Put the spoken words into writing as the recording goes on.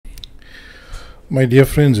My dear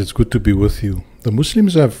friends, it's good to be with you. The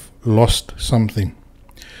Muslims have lost something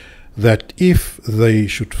that if they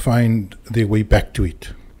should find their way back to it,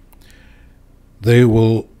 they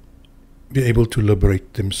will be able to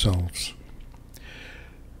liberate themselves.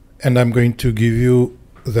 And I'm going to give you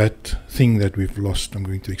that thing that we've lost. I'm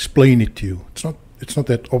going to explain it to you. It's not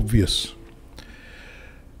that obvious.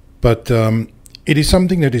 But it is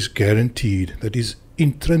something that is guaranteed, that is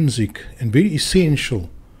intrinsic and very essential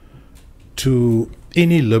to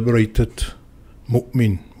any liberated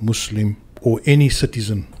mu'min, Muslim, or any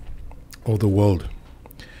citizen of the world.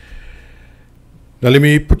 Now let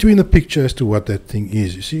me put you in the picture as to what that thing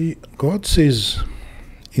is. You see, God says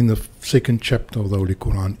in the second chapter of the Holy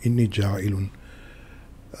Qur'an, Inni ja'ilun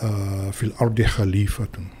fil ardi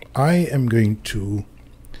khalifatun. I am going to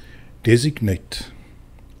designate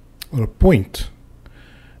or appoint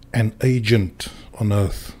an agent on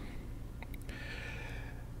earth,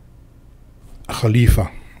 a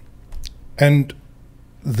Khalifa. And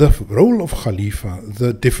the role of Khalifa,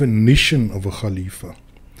 the definition of a Khalifa,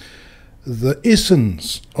 the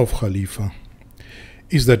essence of Khalifa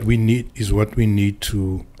is what we need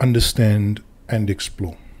to understand and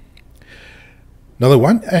explore. Now the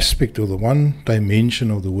one aspect or the one dimension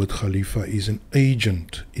of the word Khalifa is an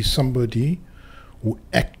agent, is somebody who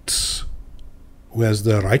acts, who has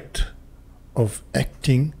the right of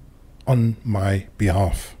acting on my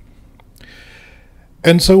behalf.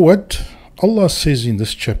 And so what Allah says in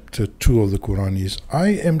this chapter 2 of the Quran is, I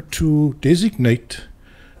am to designate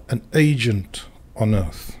an agent on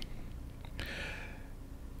earth.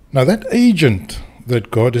 Now that agent that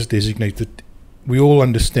God has designated, we all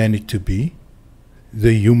understand it to be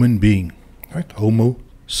the human being, right? Homo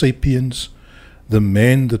sapiens, the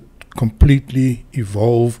man, the completely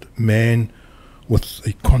evolved man with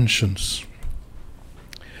a conscience.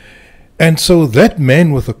 And so that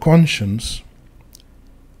man with a conscience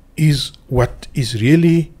is what is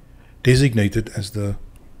really designated as the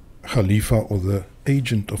Khalifa or the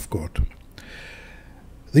agent of God.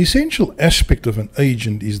 The essential aspect of an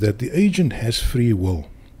agent is that the agent has free will.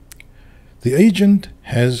 The agent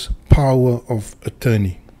has power of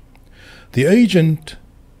attorney. The agent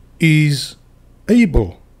is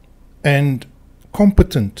able and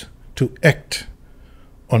competent to act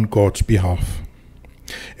on God's behalf.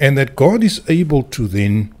 And that God is able to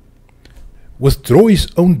then withdraw his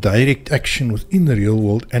own direct action within the real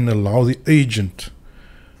world and allow the agent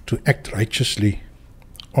to act righteously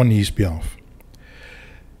on his behalf.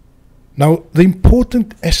 Now, the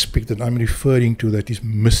important aspect that I'm referring to that is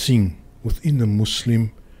missing within the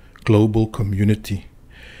Muslim global community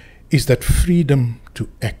is that freedom to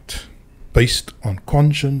act based on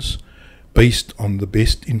conscience, based on the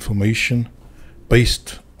best information,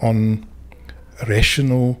 based on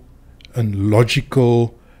rational and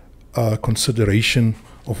logical consideration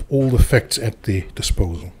of all the facts at their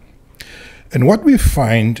disposal. And what we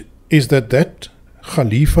find is that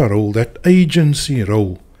Khalifa role, that agency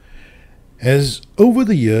role, has over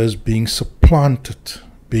the years been supplanted,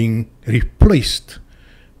 being replaced,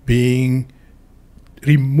 being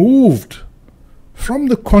removed from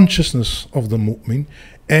the consciousness of the mu'min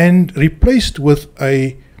and replaced with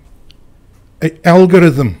a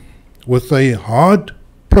algorithm, with a hard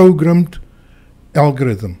programmed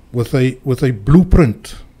algorithm, with a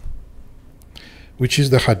blueprint, which is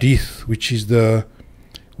the hadith, which is the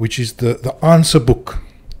answer book.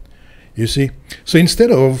 You see, so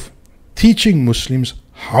instead of teaching Muslims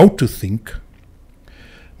how to think,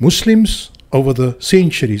 Muslims over the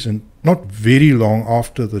centuries, and not very long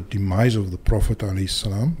after the demise of the Prophet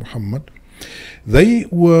ﷺ, Muhammad, they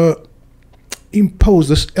were imposed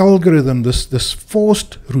this algorithm, this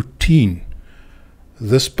forced routine,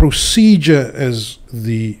 this procedure, as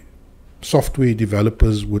the software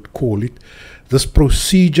developers would call it, this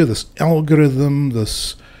procedure, this algorithm,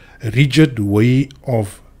 this rigid way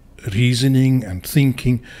of reasoning and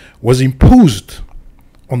thinking was imposed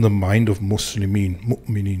on the mind of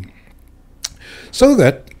mu'minin, so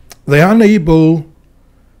that they are unable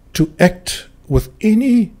to act with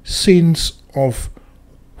any sense of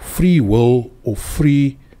free will or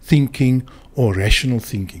free thinking or rational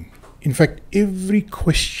thinking. In fact, every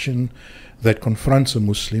question that confronts a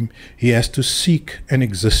Muslim, he has to seek an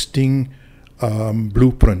existing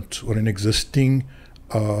blueprint or an existing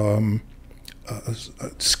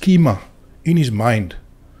schema in his mind,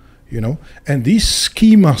 you know. And these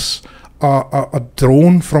schemas are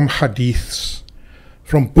drawn from hadiths,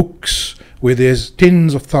 from books where there's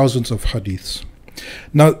tens of thousands of hadiths.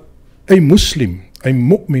 Now, a Muslim, a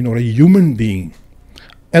mu'min, or a human being,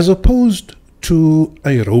 as opposed to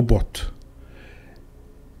a robot,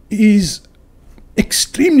 is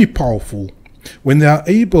extremely powerful when they are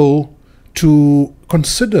able to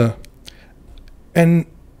consider a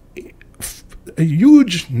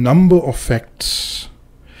huge number of facts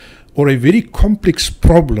or a very complex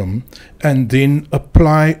problem and then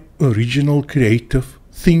apply original creative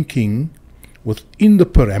thinking within the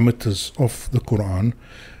parameters of the Qur'an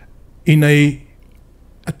in a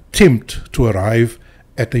attempt to arrive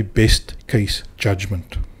at a best case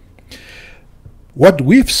judgment. What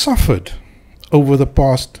we've suffered over the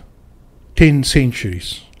past 10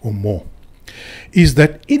 centuries or more is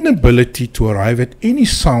that inability to arrive at any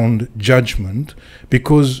sound judgment,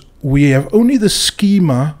 because we have only the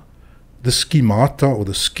schemata or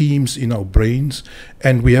the schemes in our brains,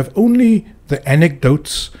 and we have only the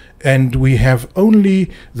anecdotes, and we have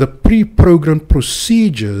only the pre-programmed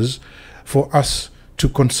procedures for us to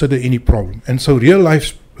consider any problem. And so real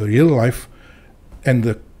life and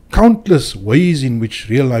the countless ways in which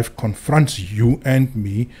real life confronts you and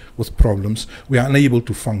me with problems, we are unable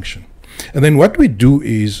to function. And then what we do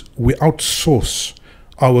is we outsource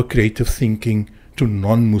our creative thinking to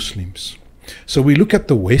non-Muslims. So we look at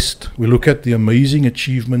the West, we look at the amazing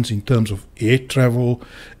achievements in terms of air travel,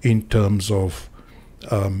 in terms of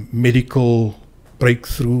medical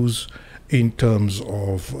breakthroughs, in terms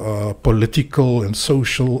of political and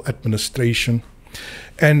social administration,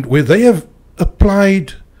 and where they have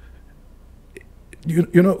applied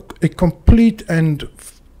a complete and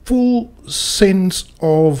full sense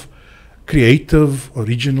of creative,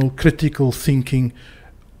 original, critical thinking,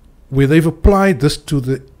 where they've applied this to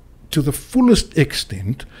the fullest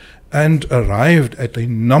extent and arrived at a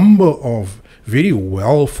number of very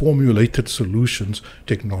well formulated solutions,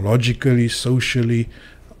 technologically, socially.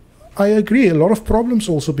 I agree, a lot of problems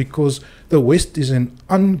also because the West is an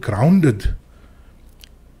ungrounded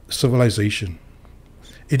civilization.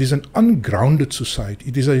 It is an ungrounded society.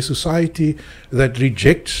 It is a society that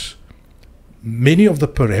rejects many of the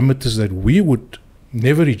parameters that we would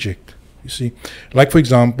never reject. You see, like for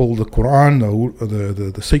example, the Qur'an,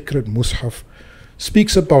 the sacred Mus'haf,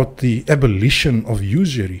 speaks about the abolition of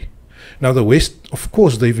usury. Now the West, of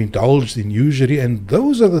course, they've indulged in usury, and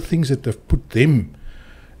those are the things that have put them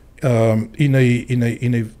in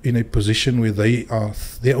a position where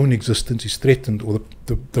their own existence is threatened, or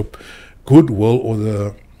the goodwill or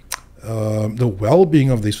the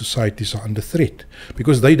well-being of their societies are under threat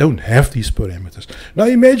because they don't have these parameters. Now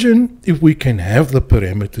imagine if we can have the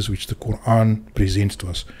parameters which the Quran presents to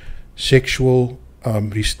us: sexual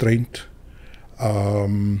restraint,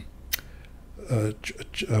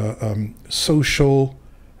 social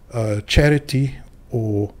charity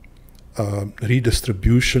or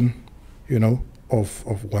redistribution,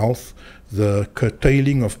 of wealth, the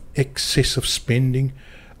curtailing of excessive spending,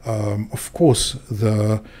 of course,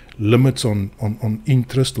 the limits on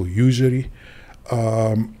interest or usury,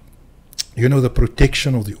 the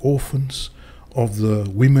protection of the orphans, of the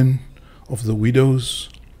women, of the widows,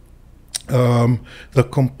 the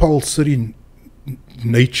compulsory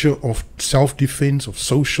nature of self-defense, of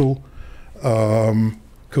social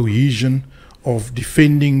cohesion, of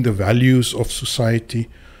defending the values of society.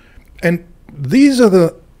 And these are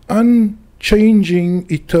the unchanging,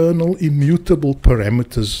 eternal, immutable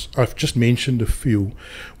parameters. I've just mentioned a few,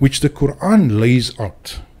 which the Quran lays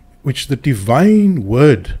out, which the divine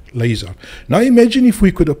word lays out. Now imagine if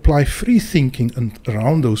we could apply free thinking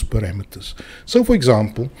around those parameters. So for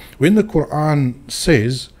example, when the Quran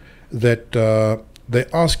says that they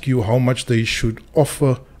ask you how much they should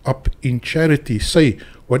offer up in charity, say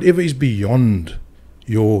whatever is beyond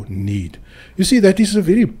your need. You see, that is a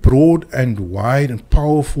very broad and wide and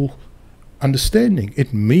powerful understanding.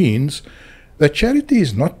 It means that charity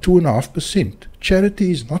is not 2.5%.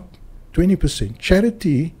 Charity is not 20%.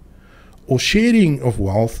 Charity or sharing of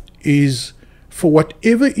wealth is for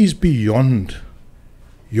whatever is beyond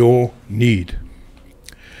your need.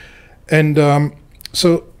 And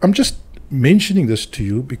so I'm just mentioning this to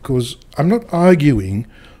you because I'm not arguing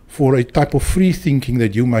for a type of free thinking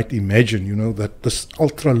that you might imagine, that this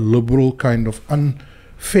ultra-liberal kind of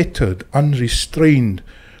unfettered, unrestrained,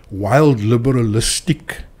 wild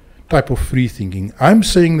liberalistic type of free thinking. I'm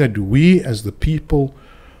saying that we as the people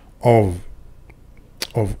of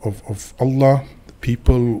Allah, the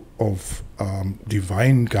people of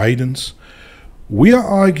divine guidance, we are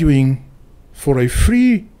arguing for a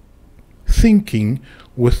free thinking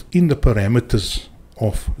within the parameters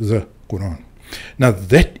of the Quran. Now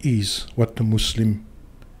that is what the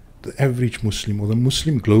average Muslim or the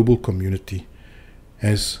Muslim global community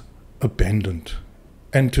has abandoned.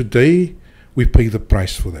 And today we pay the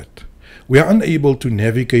price for that. We are unable to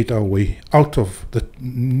navigate our way out of the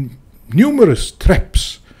numerous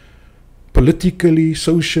traps politically,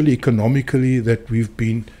 socially, economically, that we've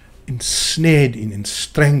been ensnared in and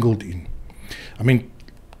strangled in. I mean,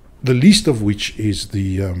 the least of which is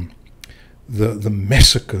the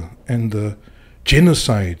massacre and the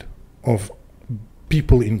genocide of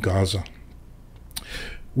people in Gaza.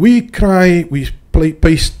 We cry, we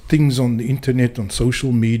paste things on the internet, on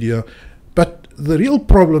social media, but the real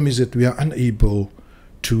problem is that we are unable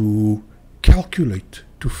to calculate,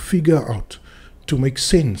 to figure out, to make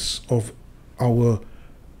sense of our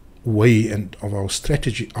way and of our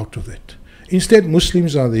strategy out of that. Instead,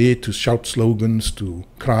 Muslims are there to shout slogans, to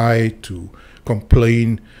cry, to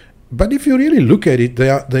complain. But if you really look at it,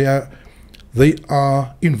 they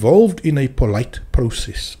are involved in a polite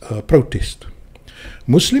protest.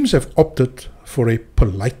 Muslims have opted for a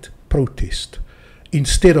polite protest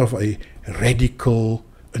instead of a radical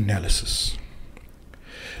analysis.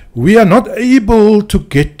 We are not able to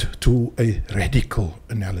get to a radical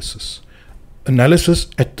analysis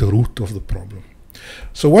at the root of the problem.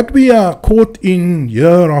 So what we are caught in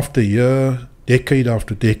year after year, decade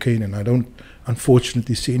after decade, and I don't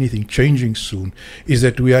unfortunately see anything changing soon, is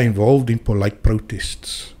that we are involved in polite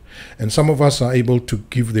protests. And some of us are able to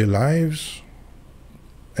give their lives,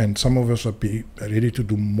 and some of us are ready to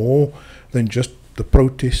do more than just the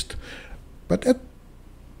protest. But at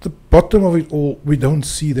the bottom of it all, we don't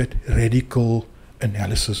see that radical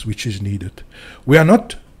analysis which is needed. We are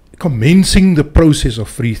not commencing the process of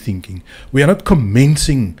free thinking. We are not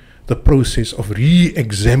commencing the process of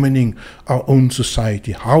re-examining our own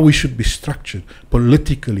society, how we should be structured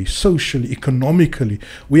politically, socially, economically.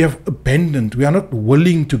 We have abandoned, we are not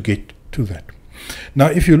willing to get to that. Now,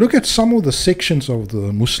 if you look at some of the sections of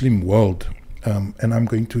the Muslim world, and I'm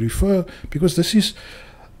going to refer, because this is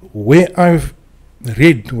where I've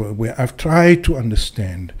read, where I've tried to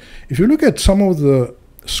understand. If you look at some of the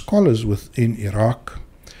scholars within Iraq,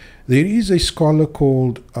 there is a scholar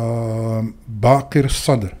called Baqir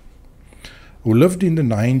Sadr, who lived in the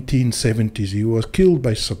 1970s. He was killed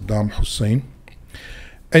by Saddam Hussein.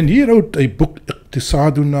 And he wrote a book,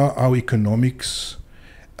 Iqtisaduna, Our Economics.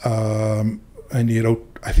 And he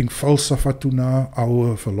wrote, I think, Falsafatuna,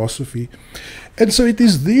 Our Philosophy. And so it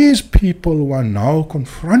is these people who are now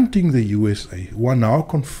confronting the USA, who are now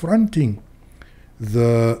confronting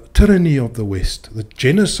the tyranny of the West, the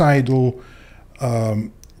genocidal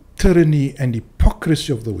tyranny and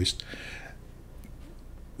hypocrisy of the West.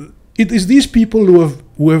 It is these people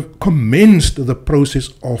who have commenced the process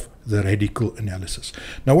of the radical analysis.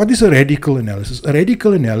 Now, what is a radical analysis? A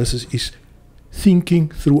radical analysis is thinking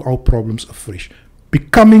through our problems afresh,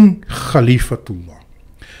 becoming Khalifatullah.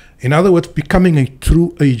 In other words, becoming a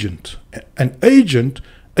true agent, an agent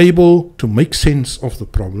able to make sense of the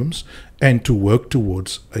problems and to work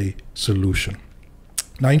towards a solution.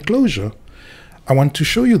 Now, in closure, I want to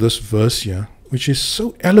show you this verse here, which is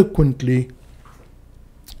so eloquently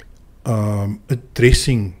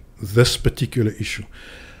addressing this particular issue.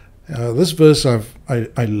 This verse,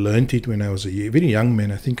 I learned it when I was a very young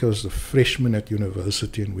man. I think I was a freshman at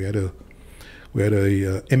university, and we had a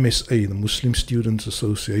MSA, the Muslim Students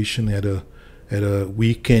Association, had a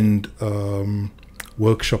weekend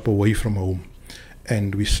workshop away from home,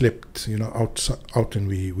 and we slept, out, and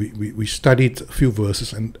we studied a few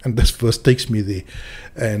verses, and this verse takes me there,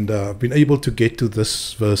 and I've been able to get to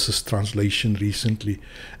this verse's translation recently,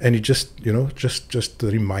 and it just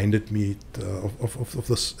reminded me of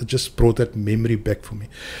this. It just brought that memory back for me.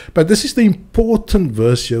 But this is the important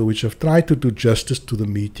verse here, which I've tried to do justice to the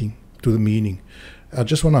meaning. I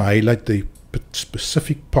just want to highlight the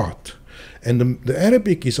specific part. And the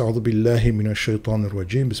Arabic is أعوذ بالله من الشيطان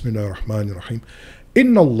الرجيم بسم الله الرحمن الرحيم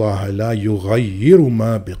إن الله لا يغير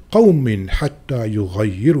ما بقوم حتى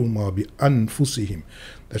يغيروا ما بأنفسهم.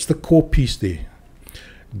 That's the core piece there.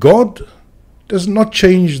 God does not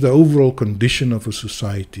change the overall condition of a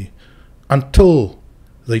society until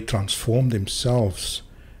they transform themselves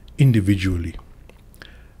individually.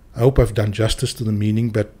 I hope I've done justice to the meaning,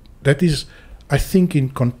 but that is, I think, in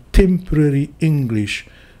contemporary English,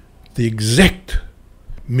 the exact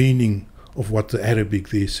meaning of what the Arabic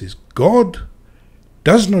there says. God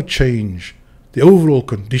does not change the overall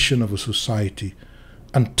condition of a society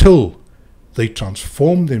until they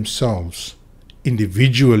transform themselves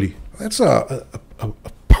individually. That's a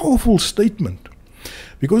powerful statement,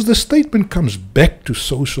 because the statement comes back to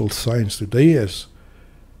social science today. As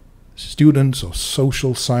students of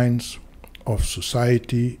social science, of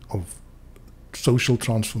society, of social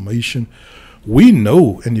transformation, we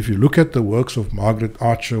know, and if you look at the works of Margaret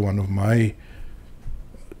Archer, one of my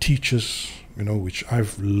teachers, which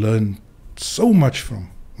I've learned so much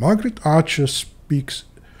from, Margaret Archer speaks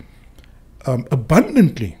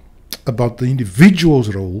abundantly about the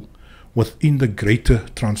individual's role within the greater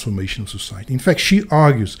transformation of society. In fact, she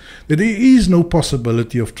argues that there is no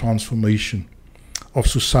possibility of transformation of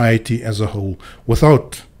society as a whole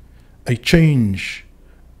without a change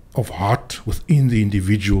of heart within the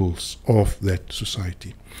individuals of that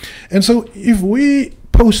society. And so if we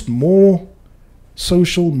post more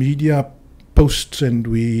social media posts and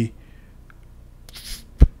we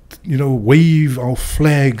wave our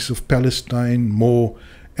flags of Palestine more,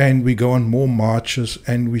 and we go on more marches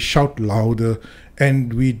and we shout louder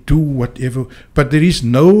and we do whatever, but there is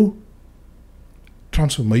no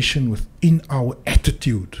transformation within our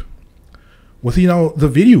attitude, within the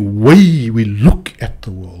very way we look at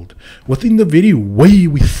the world, within the very way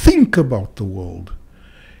we think about the world,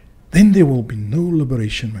 then there will be no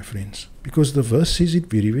liberation, my friends, because the verse says it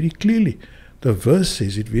very, very clearly. The verse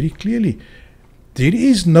says it very clearly. There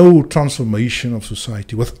is no transformation of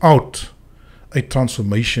society without a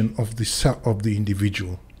transformation of the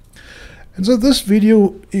individual. And so this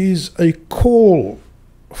video is a call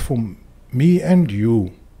for me and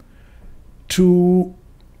you to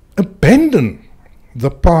abandon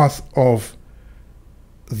the path of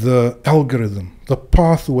the algorithm, the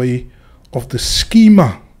pathway of the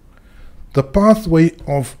schema, the pathway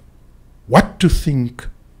of what to think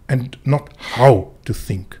and not how to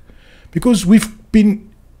think. Because we've been,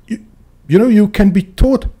 you can be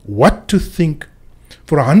taught what to think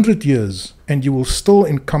for 100 years and you will still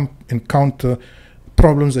encounter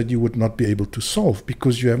problems that you would not be able to solve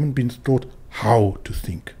because you haven't been taught how to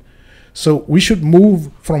think. So we should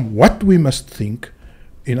move from what we must think,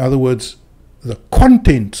 in other words, the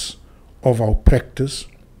contents of our practice,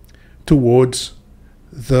 towards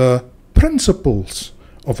the principles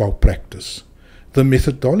of our practice, the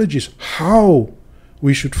methodologies, how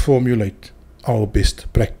we should formulate our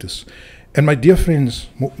best practice. And my dear friends,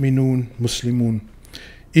 mu'minun, muslimun,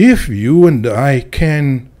 if you and I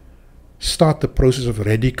can start the process of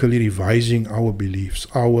radically revising our beliefs,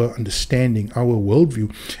 our understanding, our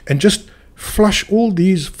worldview, and just flush all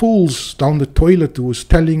these fools down the toilet who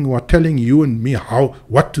are telling you and me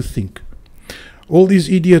what to think. All these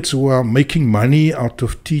idiots who are making money out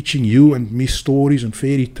of teaching you and me stories and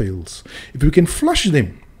fairy tales. If we can flush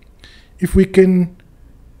them, if we can,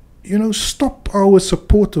 stop our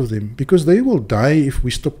support of them, because they will die if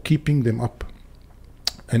we stop keeping them up.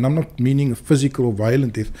 And I'm not meaning a physical or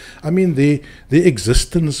violent death. I mean their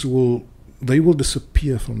existence will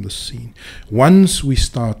disappear from the scene once we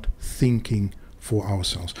start thinking for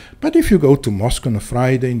ourselves. But if you go to mosque on a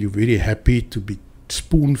Friday and you're very happy to be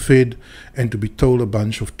spoon-fed and to be told a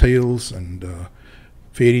bunch of tales and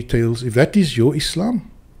fairy tales, if that is your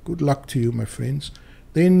Islam, good luck to you, my friends.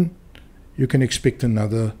 Then you can expect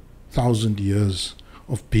another 1,000 years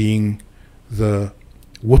of being the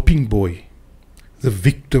whipping boy, the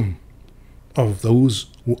victim of those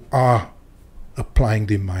who are applying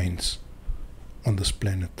their minds on this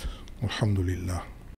planet. Alhamdulillah.